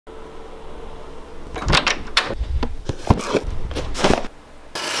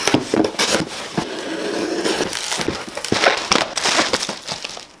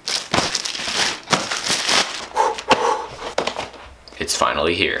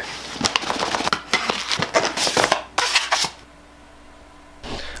finally here.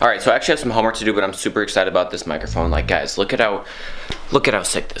 Alright, so I actually have some homework to do, but I'm super excited about this microphone. Like, guys, look at how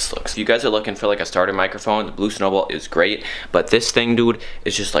sick this looks. If you guys are looking for like a starter microphone, the Blue Snowball is great, but this thing, dude,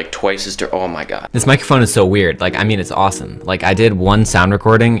 is just like twice as oh my god. This microphone is so weird. Like, I mean, it's awesome. Like, I did one sound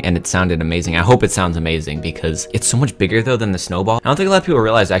recording and it sounded amazing. I hope it sounds amazing because it's so much bigger though than the Snowball. I don't think a lot of people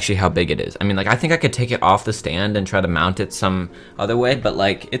realize actually how big it is. I mean, like, I think I could take it off the stand and try to mount it some other way, but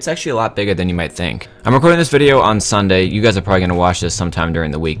like, it's actually a lot bigger than you might think. I'm recording this video on Sunday. You guys are probably gonna watch this sometime during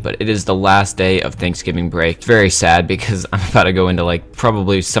the week, but it is the last day of Thanksgiving break. It's very sad because I'm about to go into like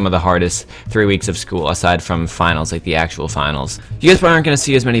probably some of the hardest 3 weeks of school aside from finals, like the actual finals. You guys probably aren't going to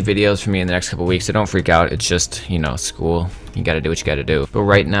see as many videos from me in the next couple weeks, so don't freak out. It's just, you know, school. You gotta do what you gotta do. But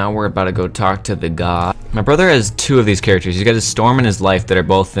right now, we're about to go talk to the god. My brother has two of these characters. He's got his Storm and his Life that are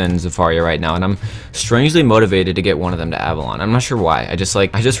both in Zafaria right now, and I'm strangely motivated to get one of them to Avalon. I'm not sure why. I just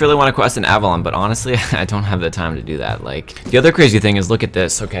really want to quest in Avalon, but honestly, I don't have the time to do that. Like, the other crazy thing is, look at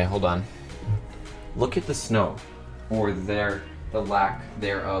this. Okay, hold on. Look at the snow, or the lack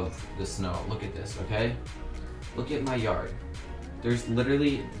thereof the snow. Look at this, okay? Look at my yard. There's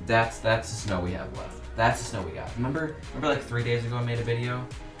literally, that's the snow we have left. That's the snow we got. Remember like 3 days ago I made a video?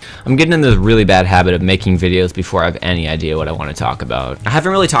 I'm getting in this really bad habit of making videos before I have any idea what I want to talk about. I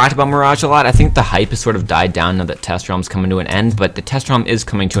haven't really talked about Mirage a lot. I think the hype has sort of died down now that Test Realm's coming to an end, but the Test Realm is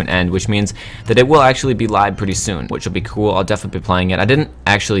coming to an end, which means that it will actually be live pretty soon, which will be cool. I'll definitely be playing it. I didn't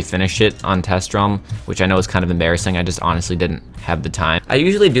actually finish it on Test Realm, which I know is kind of embarrassing. I just honestly didn't have the time. I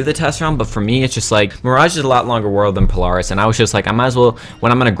usually do the Test Realm, but for me, it's just like, Mirage is a lot longer world than Polaris, and I was just like, I might as well,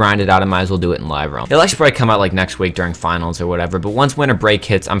 when I'm gonna grind it out, I might as well do it in live realm. It'll actually probably come out like next week during finals or whatever, but once winter break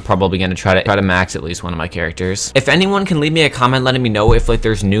hits, I'm probably gonna try to max at least one of my characters. If anyone can leave me a comment letting me know if like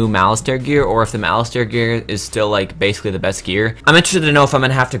there's new Malistaire gear, or if the Malistaire gear is still like basically the best gear. I'm interested to know if I'm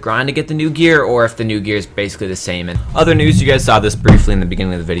gonna have to grind to get the new gear, or if the new gear is basically the same. And other news, you guys saw this briefly in the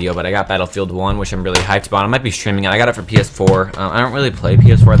beginning of the video, but I got Battlefield 1, which I'm really hyped about. I might be streaming it. I got it for PS4. I don't really play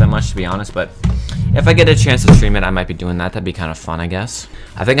PS4 that much, to be honest, but if I get a chance to stream it, I might be doing that. That'd be kind of fun, I guess.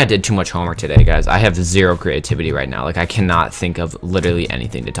 I think I did too much homework today, guys. I have zero creativity right now. Like, I cannot think of literally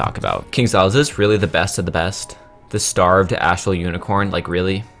anything to talk about. King Sal, is this really the best of the best? The starved astral unicorn? Like,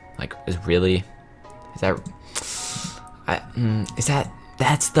 really? Like, is that...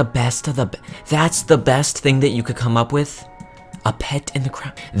 That's the best of the... That's the best thing that you could come up with? A pet in the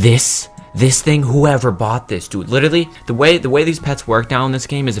crown? This thing, whoever bought this, dude, literally, the way these pets work now in this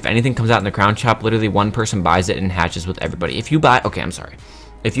game is if anything comes out in the crown shop, literally one person buys it and hatches with everybody. If you buy, okay, I'm sorry.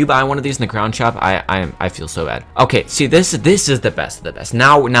 If you buy one of these in the crown shop, I feel so bad. Okay, see, this is the best of the best.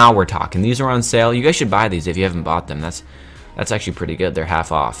 Now we're talking. These are on sale. You guys should buy these if you haven't bought them. That's actually pretty good. They're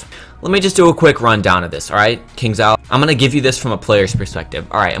half off. Let me just do a quick rundown of this, all right? King's Out. I'm gonna give you this from a player's perspective.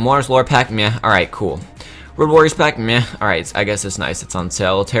 All right, Immortals Lore Pack, meh. All right, cool. Road Warriors Pack, meh. Alright, I guess it's nice. It's on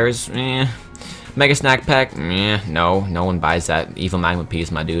sale. Terrors, meh. Mega Snack Pack, meh. No one buys that. Evil Magma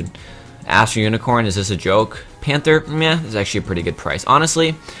Piece, my dude. Astro Unicorn, is this a joke? Panther, meh. This is actually a pretty good price.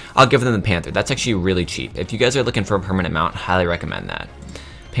 Honestly, I'll give them the Panther. That's actually really cheap. If you guys are looking for a permanent mount, highly recommend that.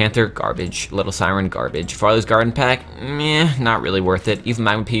 Panther, garbage. Little Siren, garbage. Farley's Garden Pack, meh. Not really worth it. Evil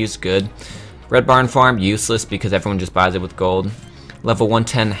Magma Piece, good. Red Barn Farm, useless because everyone just buys it with gold. Level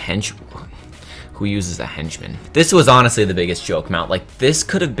 110 Hench... Who uses a henchman? This was honestly the biggest joke mount. Like, this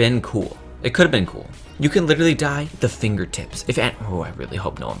could have been cool. It could have been cool. You can literally dye the fingertips. Oh, I really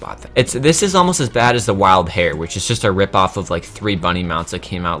hope no one bought that. This is almost as bad as the Wild Hair, which is just a ripoff of like 3 bunny mounts that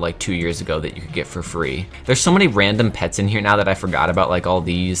came out like 2 years ago that you could get for free. There's so many random pets in here now that I forgot about, like all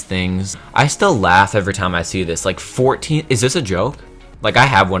these things. I still laugh every time I see this. Like 14, is this a joke? Like, I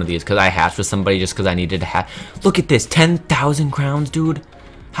have one of these because I hatched with somebody just because I needed to have. Look at this, 10,000 crowns, dude.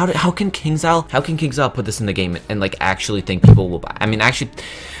 How can King's Owl put this in the game and like actually think people will buy? I mean, actually,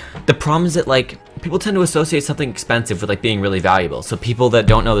 the problem is that like people tend to associate something expensive with like being really valuable. So people that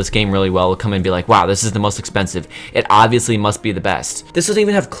don't know this game really well will come and be like, wow, this is the most expensive. It obviously must be the best. This doesn't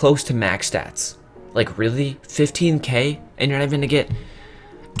even have close to max stats. Like, really? 15K? And you're not even gonna get...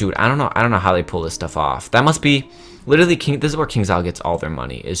 Dude, I don't know how they pull this stuff off. That must be literally this is where King's Owl gets all their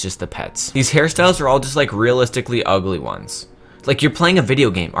money, is just the pets. These hairstyles are all just like realistically ugly ones. Like, you're playing a video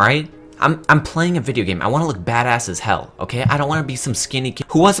game, alright? I'm playing a video game. I want to look badass as hell, okay? I don't want to be some skinny kid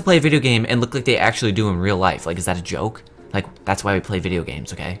who wants to play a video game and look like they actually do in real life. Like, is that a joke? Like, that's why we play video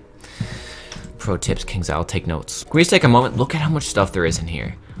games, okay? Pro tips, Kings, I'll take notes. Can we just take a moment, look at how much stuff there is in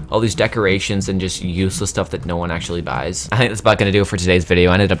here. All these decorations and just useless stuff that no one actually buys. I think that's about gonna do it for today's video.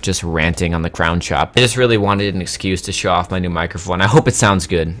 I ended up just ranting on the crown shop. I just really wanted an excuse to show off my new microphone. I hope it sounds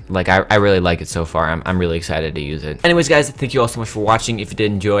good. Like, I really like it so far. I'm really excited to use it. Anyways, guys, thank you all so much for watching. If you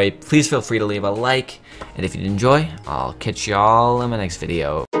did enjoy, please feel free to leave a like. And if you did enjoy, I'll catch y'all in my next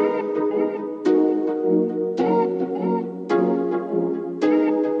video.